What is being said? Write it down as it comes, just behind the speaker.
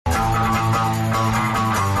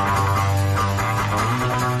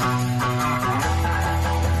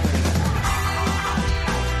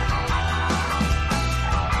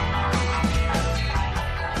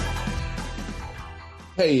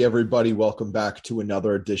Hey, everybody. Welcome back to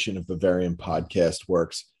another edition of Bavarian Podcast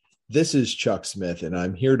Works. This is Chuck Smith, and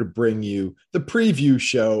I'm here to bring you the preview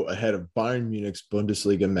show ahead of Bayern Munich's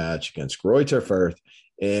Bundesliga match against Greuther Fürth,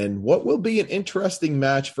 and what will be an interesting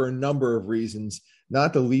match for a number of reasons,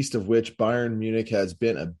 not the least of which Bayern Munich has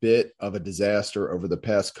been a bit of a disaster over the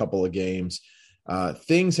past couple of games.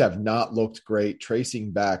 Things have not looked great,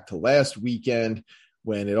 tracing back to last weekend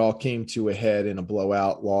when it all came to a head in a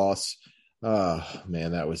blowout loss. Oh,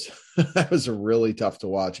 man, that was that was really tough to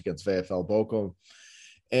watch against VfL Bochum.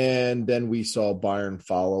 And then we saw Bayern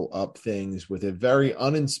follow up things with a very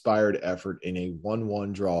uninspired effort in a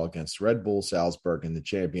 1-1 draw against Red Bull Salzburg in the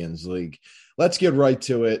Champions League. Let's get right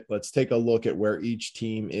to it. Let's take a look at where each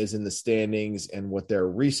team is in the standings and what their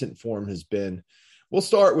recent form has been. We'll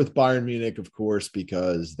start with Bayern Munich, of course,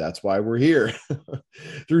 because that's why we're here.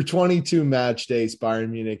 Through 22 match days,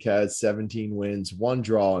 Bayern Munich has 17 wins, 1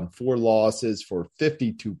 draw, and 4 losses for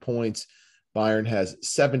 52 points. Bayern has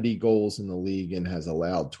 70 goals in the league and has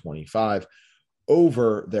allowed 25.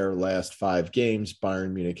 Over their last 5 games,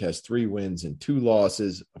 Bayern Munich has 3 wins and 2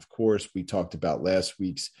 losses. Of course, we talked about last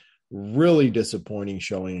week's really disappointing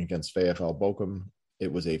showing against VfL Bochum.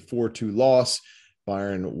 It was a 4-2 loss.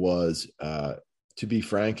 Bayern was to be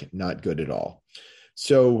frank, not good at all.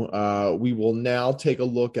 So we will now take a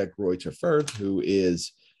look at Greuther Fürth, who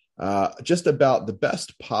is just about the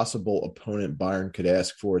best possible opponent Bayern could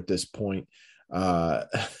ask for at this point.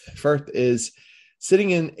 Fürth is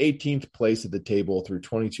sitting in 18th place at the table through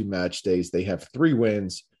 22 match days. They have 3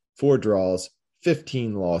 wins, 4 draws,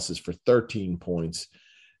 15 losses for 13 points.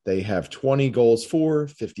 They have 20 goals for,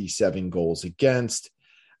 57 goals against.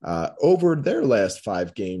 Over their last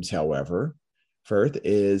 5 games, however, Fürth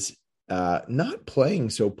is not playing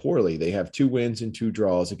so poorly. They have 2 wins and 2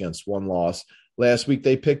 draws against 1 loss. Last week,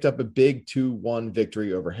 they picked up a big 2-1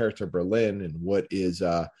 victory over Hertha Berlin, and what is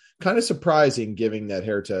kind of surprising, given that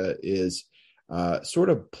Hertha is sort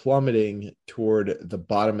of plummeting toward the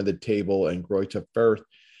bottom of the table, and Greuther Fürth,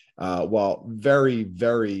 while very,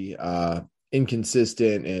 very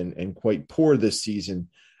inconsistent and quite poor this season,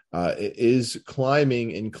 is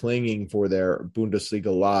climbing and clinging for their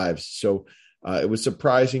Bundesliga lives. So it was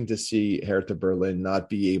surprising to see Hertha Berlin not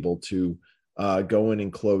be able to go in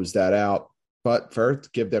and close that out. But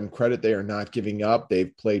Fürth, give them credit, they are not giving up.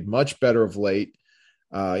 They've played much better of late.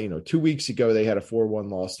 2 weeks ago, they had a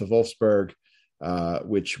 4-1 loss to Wolfsburg,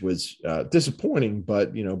 which was disappointing.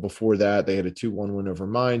 But, before that, they had a 2-1 win over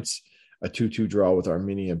Mainz, a 2-2 draw with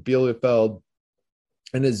Arminia Bielefeld,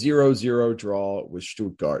 and a 0-0 draw with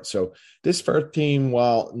Stuttgart. So this Fürth team,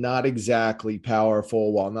 while not exactly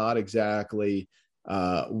powerful, while not exactly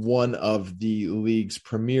one of the league's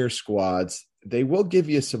premier squads, they will give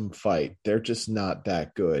you some fight. They're just not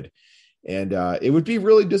that good. And it would be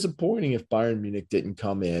really disappointing if Bayern Munich didn't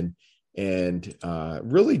come in and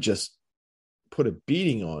really just put a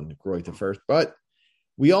beating on Greuther Fürth. But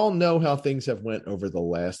we all know how things have went over the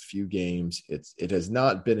last few games. It has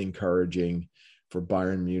not been encouraging for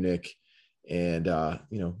Bayern Munich. And,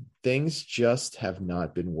 things just have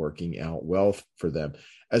not been working out well for them.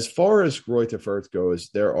 As far as Greuther Fürth goes,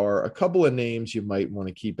 there are a couple of names you might want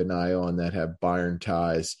to keep an eye on that have Bayern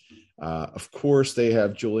ties. Of course, they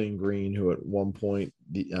have Julian Green, who at one point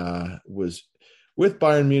was with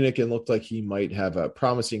Bayern Munich and looked like he might have a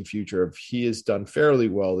promising future. He has done fairly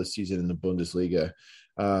well this season in the Bundesliga,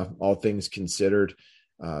 all things considered.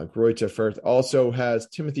 Greuther Fürth also has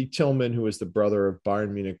Timothy Tillman, who is the brother of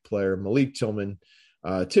Bayern Munich player Malik Tillman.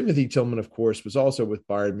 Timothy Tillman, of course, was also with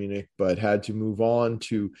Bayern Munich, but had to move on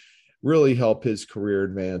to really help his career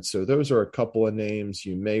advance. So those are a couple of names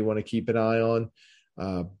you may want to keep an eye on.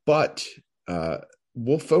 But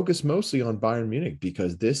we'll focus mostly on Bayern Munich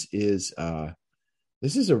because this is a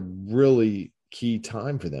really key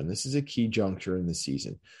time for them. This is a key juncture in the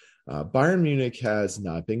season. Bayern Munich has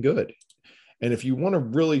not been good. And if you want to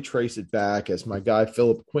really trace it back, as my guy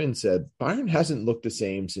Philip Quinn said, Bayern hasn't looked the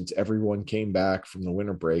same since everyone came back from the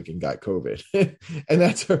winter break and got COVID. And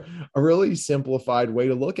that's a really simplified way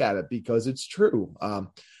to look at it because it's true.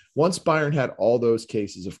 Once Bayern had all those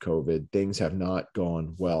cases of COVID, things have not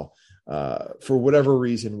gone well. For whatever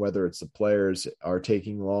reason, whether it's the players are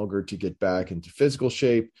taking longer to get back into physical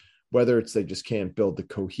shape, whether it's they just can't build the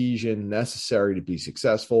cohesion necessary to be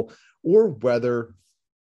successful, or whether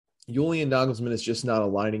Julian Nagelsmann is just not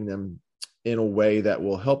aligning them in a way that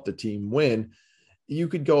will help the team win. You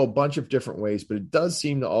could go a bunch of different ways, but it does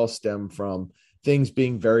seem to all stem from things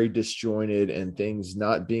being very disjointed and things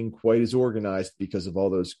not being quite as organized because of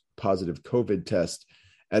all those positive COVID tests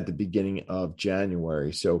at the beginning of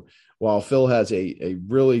January. So while Phil has a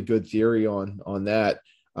really good theory on that,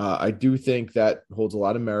 I do think that holds a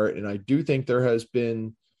lot of merit, and I do think there has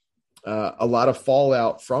been a lot of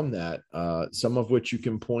fallout from that, some of which you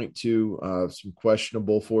can point to some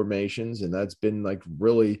questionable formations, and that's been like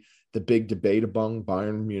really the big debate among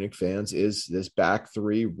Bayern Munich fans. Is this back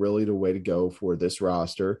three really the way to go for this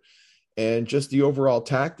roster? And just the overall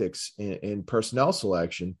tactics and personnel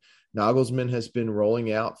selection. Nagelsmann has been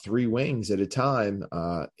rolling out three wings at a time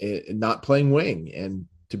and not playing wing. And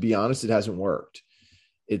to be honest, it hasn't worked.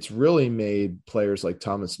 It's really made players like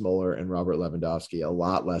Thomas Muller and Robert Lewandowski a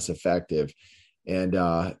lot less effective. And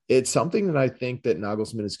it's something that I think that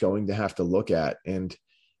Nagelsmann is going to have to look at. And,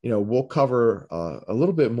 we'll cover a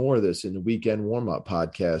little bit more of this in the weekend warm-up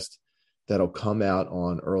podcast that'll come out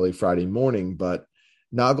on early Friday morning. But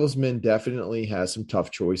Nagelsmann definitely has some tough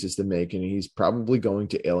choices to make, and he's probably going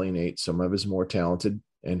to alienate some of his more talented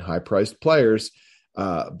and high-priced players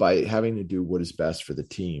by having to do what is best for the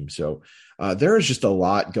team. So there is just a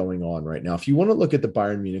lot going on right now. If you want to look at the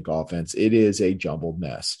Bayern Munich offense, it is a jumbled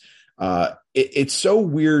mess. It's so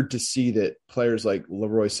weird to see that players like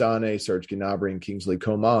Leroy Sané, Serge Gnabry, and Kingsley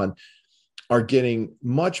Coman are getting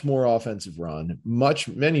much more offensive run,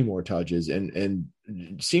 many more touches, and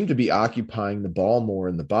seem to be occupying the ball more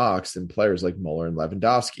in the box than players like Muller and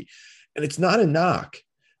Lewandowski. And it's not a knock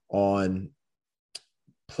on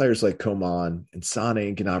players like Coman and Sané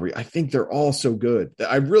and Gnabry. I think they're all so good.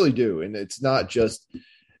 I really do. And it's not just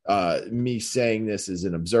me saying this as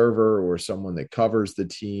an observer or someone that covers the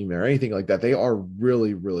team or anything like that. They are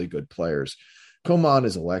really, really good players. Coman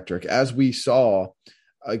is electric. As we saw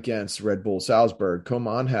against Red Bull Salzburg,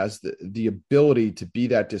 Coman has the ability to be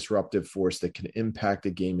that disruptive force that can impact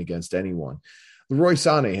a game against anyone. Leroy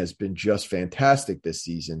Sané has been just fantastic this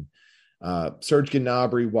season. Serge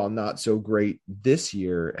Gnabry, while not so great this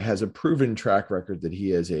year, has a proven track record that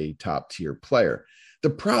he is a top-tier player. The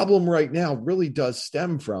problem right now really does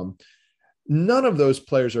stem from none of those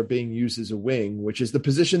players are being used as a wing, which is the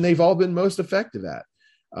position they've all been most effective at.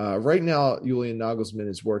 Right now, Julian Nagelsmann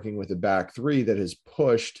is working with a back three that has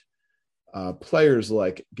pushed players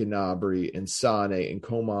like Gnabry and Sané and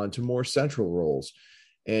Coman to more central roles.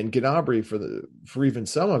 And Gnabry, for even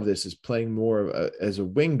some of this, is playing more as a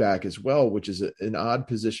wing back as well, which is an odd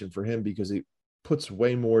position for him because it puts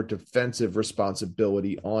way more defensive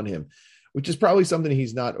responsibility on him, which is probably something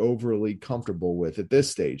he's not overly comfortable with at this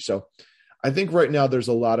stage. So I think right now there's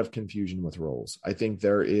a lot of confusion with roles. I think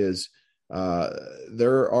there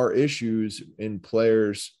are issues in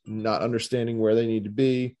players not understanding where they need to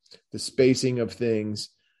be, the spacing of things,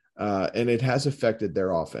 and it has affected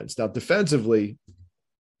their offense. Now, defensively,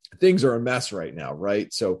 things are a mess right now,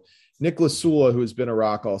 right? So Nicolas Sula, who has been a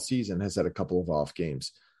rock all season, has had a couple of off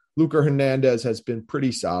games. Lucas Hernandez has been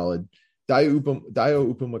pretty solid. Dio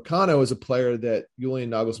Upamecano is a player that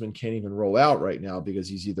Julian Nagelsmann can't even roll out right now because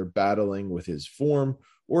he's either battling with his form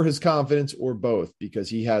or his confidence or both, because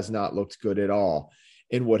he has not looked good at all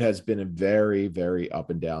in what has been a very, very up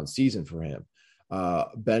and down season for him.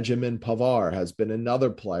 Benjamin Pavard has been another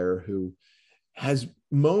player who has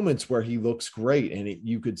moments where he looks great. And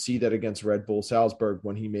you could see that against Red Bull Salzburg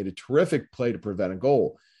when he made a terrific play to prevent a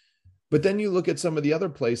goal. But then you look at some of the other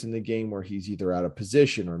plays in the game where he's either out of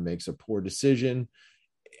position or makes a poor decision,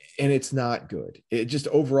 and it's not good. It just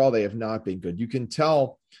overall, they have not been good. You can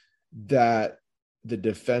tell that the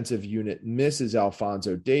defensive unit misses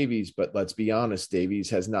Alphonso Davies, but let's be honest, Davies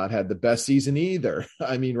has not had the best season either.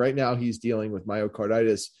 I mean, right now he's dealing with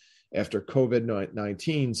myocarditis after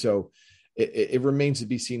COVID-19. So it remains to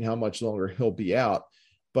be seen how much longer he'll be out.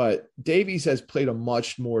 But Davies has played a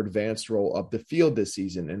much more advanced role up the field this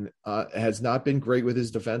season and has not been great with his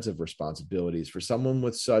defensive responsibilities. For someone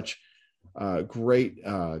with such great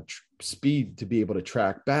speed to be able to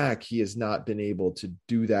track back, he has not been able to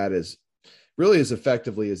do that as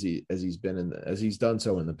effectively as he's done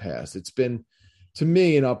so in the past. It's been, to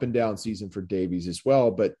me, an up and down season for Davies as well.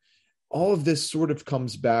 But all of this sort of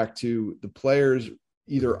comes back to the players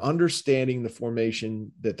either understanding the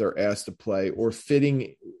formation that they're asked to play or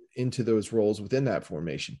fitting into those roles within that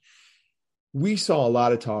formation. We saw a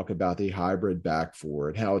lot of talk about the hybrid back four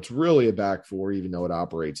and how it's really a back four, even though it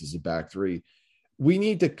operates as a back three. We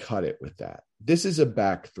need to cut it with that. This is a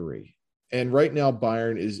back three. And right now,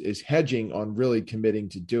 Bayern is hedging on really committing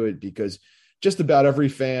to do it, because just about every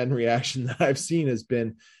fan reaction that I've seen has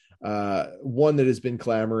been one that has been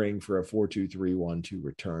clamoring for a 4-2-3-1-2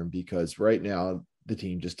 return, because right now the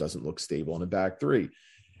team just doesn't look stable in a back three.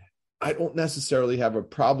 I don't necessarily have a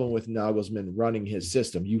problem with Nagelsmann running his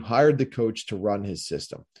system. You hired the coach to run his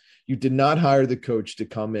system. You did not hire the coach to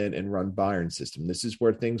come in and run Bayern's system. This is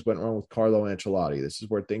where things went wrong with Carlo Ancelotti. This is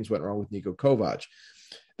where things went wrong with Niko Kovac.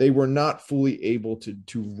 they were not fully able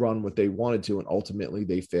to run what they wanted to, and ultimately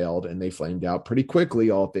they failed and they flamed out pretty quickly,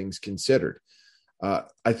 all things considered.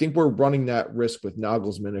 I think we're running that risk with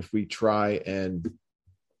Nagelsmann if we try and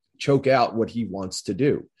choke out what he wants to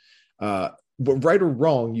do. But right or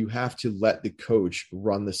wrong, you have to let the coach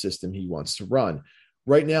run the system he wants to run.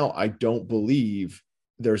 Right now, I don't believe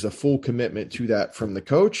there's a full commitment to that from the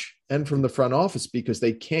coach and from the front office, because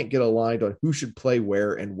they can't get aligned on who should play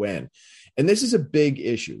where and when. And this is a big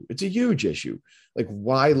issue. It's a huge issue. Like,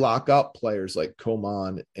 why lock up players like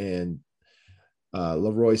Coman and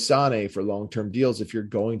Leroy Sané for long-term deals if you're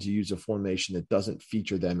going to use a formation that doesn't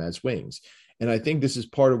feature them as wings? And I think this is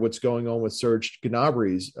part of what's going on with Serge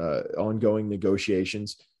Gnabry's ongoing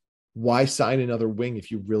negotiations. Why sign another wing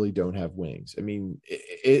if you really don't have wings? I mean,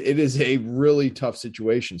 it is a really tough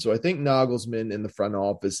situation. So I think Nagelsmann and the front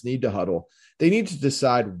office need to huddle. They need to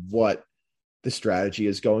decide what the strategy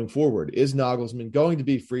is going forward. Is Nagelsmann going to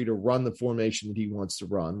be free to run the formation that he wants to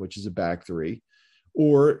run, which is a back three?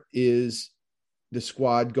 Or is the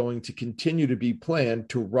squad going to continue to be planned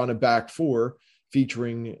to run a back four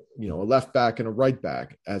featuring, a left back and a right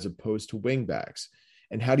back as opposed to wing backs?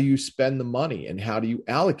 And how do you spend the money, and how do you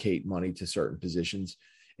allocate money to certain positions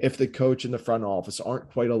if the coach and the front office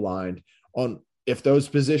aren't quite aligned on if those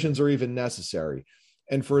positions are even necessary?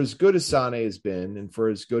 And for as good as Sané has been, and for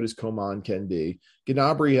as good as Coman can be,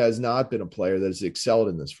 Gnabry has not been a player that has excelled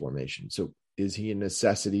in this formation. So is he a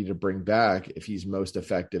necessity to bring back if he's most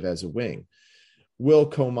effective as a wing? Will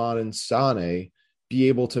Coman and Sané be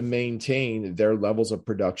able to maintain their levels of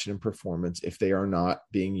production and performance if they are not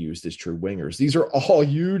being used as true wingers? These are all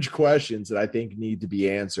huge questions that I think need to be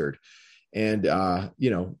answered. And,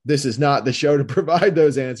 this is not the show to provide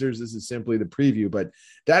those answers. This is simply the preview, but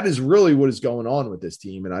that is really what is going on with this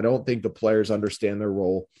team. And I don't think the players understand their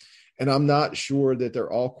role. And I'm not sure that they're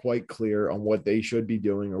all quite clear on what they should be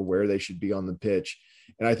doing or where they should be on the pitch.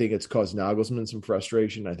 And I think it's caused Nagelsmann some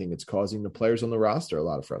frustration. I think it's causing the players on the roster a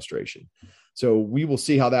lot of frustration. So we will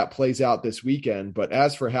see how that plays out this weekend. But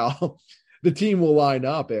as for how the team will line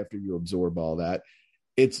up after you absorb all that,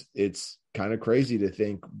 it's kind of crazy to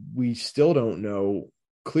think we still don't know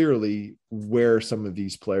clearly where some of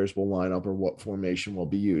these players will line up or what formation will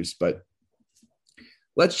be used. But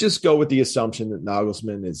let's just go with the assumption that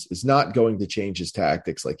Nagelsmann is not going to change his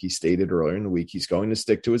tactics like he stated earlier in the week. He's going to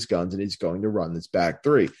stick to his guns, and he's going to run this back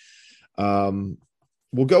three.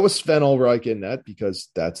 We'll go with Sven Ulreich in net because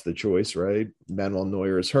that's the choice, right? Manuel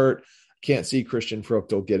Neuer is hurt. Can't see Christian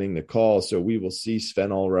Fruchtel getting the call, so we will see Sven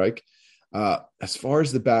Ulreich. As far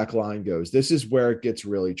as the back line goes, this is where it gets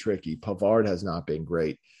really tricky. Pavard has not been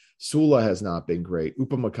great. Sula has not been great.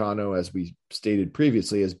 Upamecano, as we stated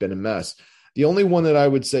previously, has been a mess. The only one that I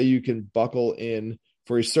would say you can buckle in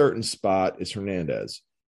for a certain spot is Hernandez.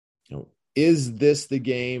 Is this the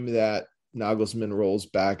game that Nagelsmann rolls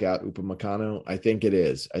back out Upamecano? I think it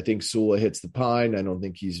is. I think Sula hits the pine. I don't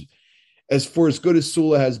think he's as good as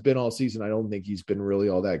Sula has been all season. I don't think he's been really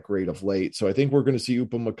all that great of late. So I think we're going to see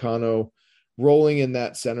Upamecano rolling in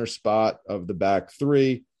that center spot of the back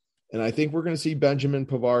three. And I think we're going to see Benjamin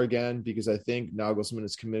Pavard again, because I think Nagelsmann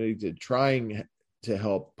is committed to trying to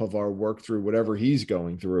help Pavard work through whatever he's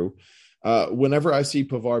going through. Whenever I see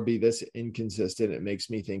Pavard be this inconsistent, it makes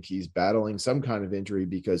me think he's battling some kind of injury,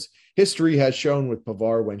 because history has shown with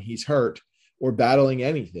Pavard, when he's hurt or battling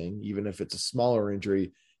anything, even if it's a smaller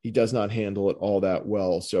injury, he does not handle it all that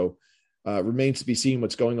well. So remains to be seen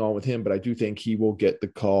what's going on with him, but I do think he will get the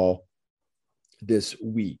call this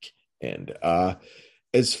week. And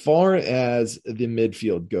as far as the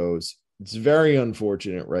midfield goes, it's very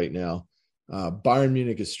unfortunate right now. Bayern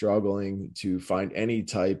Munich is struggling to find any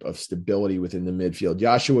type of stability within the midfield.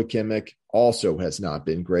 Joshua Kimmich also has not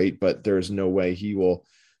been great, but there's no way he will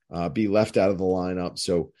be left out of the lineup.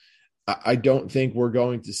 So I don't think we're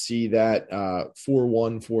going to see that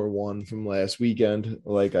 4-1 from last weekend,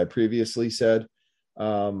 like I previously said.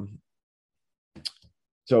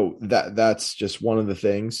 So that's just one of the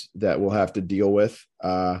things that we'll have to deal with.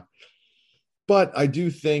 But I do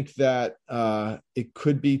think that it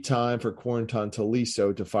could be time for Corentin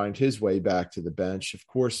Tolisso to find his way back to the bench. Of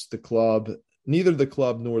course, neither the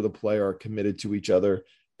club nor the player are committed to each other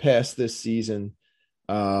past this season.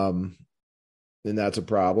 And that's a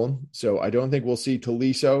problem. So I don't think we'll see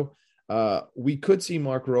Tolisso. We could see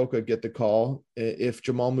Marc Roca get the call. If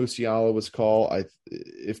Jamal Musiala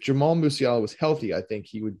was healthy, I think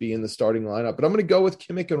he would be in the starting lineup. But I'm going to go with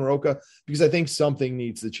Kimmich and Roca because I think something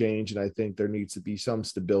needs to change, and I think there needs to be some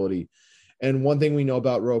stability. And one thing we know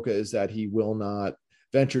about Roca is that he will not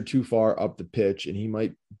venture too far up the pitch, and he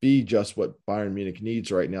might be just what Bayern Munich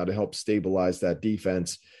needs right now to help stabilize that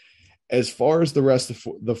defense. As far as the rest of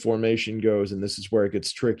the formation goes, and this is where it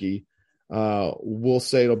gets tricky, we'll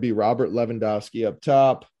say it'll be Robert Lewandowski up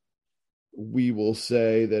top. We will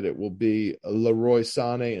say that it will be Leroy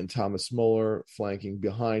Sané and Thomas Muller flanking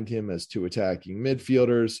behind him as two attacking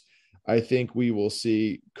midfielders. I think we will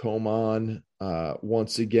see Coman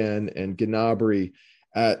once again and Gnabry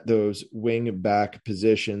at those wing back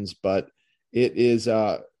positions, but it is,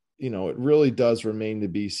 it really does remain to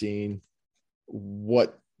be seen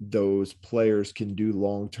what those players can do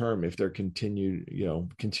long term if they're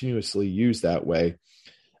continuously used that way.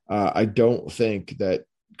 I don't think that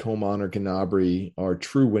Coman or Gnabry are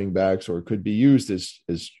true wingbacks or could be used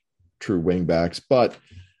as true wingbacks, but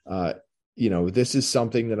this is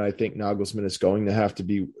something that I think Nagelsmann is going to have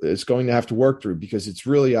to work through, because it's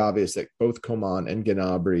really obvious that both Coman and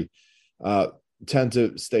Gnabry tend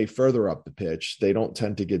to stay further up the pitch. They don't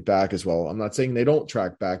tend to get back as well. I'm not saying they don't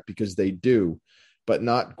track back, because they do, but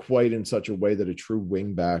not quite in such a way that a true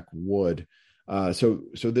wingback would. So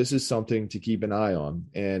this is something to keep an eye on.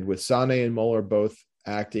 And with Sané and Muller both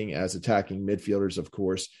acting as attacking midfielders, of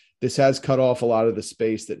course, this has cut off a lot of the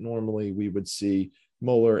space that normally we would see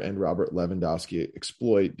Muller and Robert Lewandowski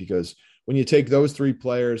exploit, because when you take those three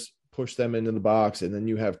players, push them into the box, and then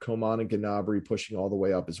you have Coman and Gnabry pushing all the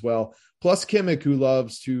way up as well, plus Kimmich, who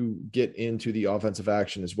loves to get into the offensive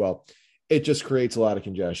action as well, it just creates a lot of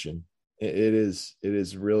congestion. It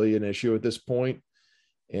is really an issue at this point,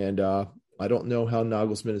 and I don't know how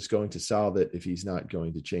Nagelsmann is going to solve it if he's not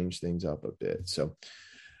going to change things up a bit. So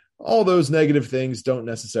all those negative things don't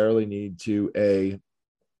necessarily lead to a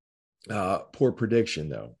poor prediction,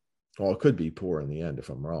 though. Well, it could be poor in the end if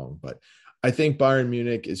I'm wrong, but I think Bayern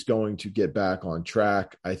Munich is going to get back on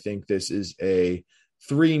track. I think this is a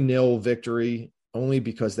 3-0 victory, only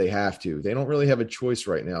because they have to. They don't really have a choice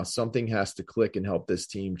right now. Something has to click and help this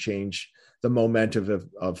team change the momentum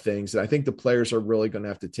of things. And I think the players are really going to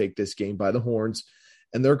have to take this game by the horns,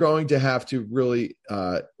 and they're going to have to really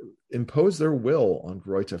impose their will on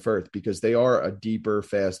Greuther Fürth, because they are a deeper,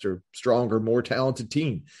 faster, stronger, more talented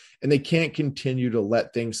team. And they can't continue to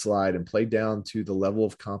let things slide and play down to the level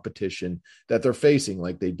of competition that they're facing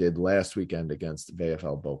like they did last weekend against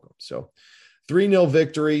VfL Bochum. So 3-0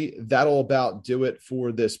 victory. That'll about do it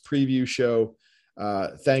for this preview show.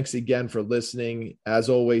 Thanks again for listening. As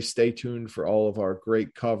always, stay tuned for all of our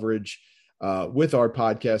great coverage with our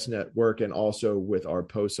podcast network and also with our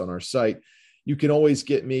posts on our site. You can always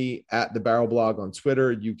get me at the Barrel Blog on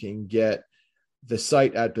Twitter. You can get the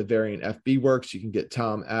site at Bavarian FB Works. You can get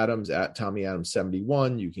Tom Adams at Tommy Adams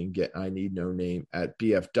 71. You can get I Need No Name at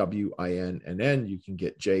BFWINNN. You can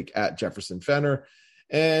get Jake at Jefferson Fenner.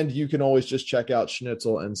 And you can always just check out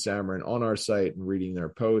Schnitzel and Samarin on our site and reading their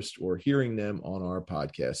post or hearing them on our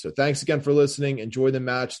podcast. So thanks again for listening. Enjoy the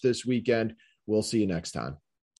match this weekend. We'll see you next time.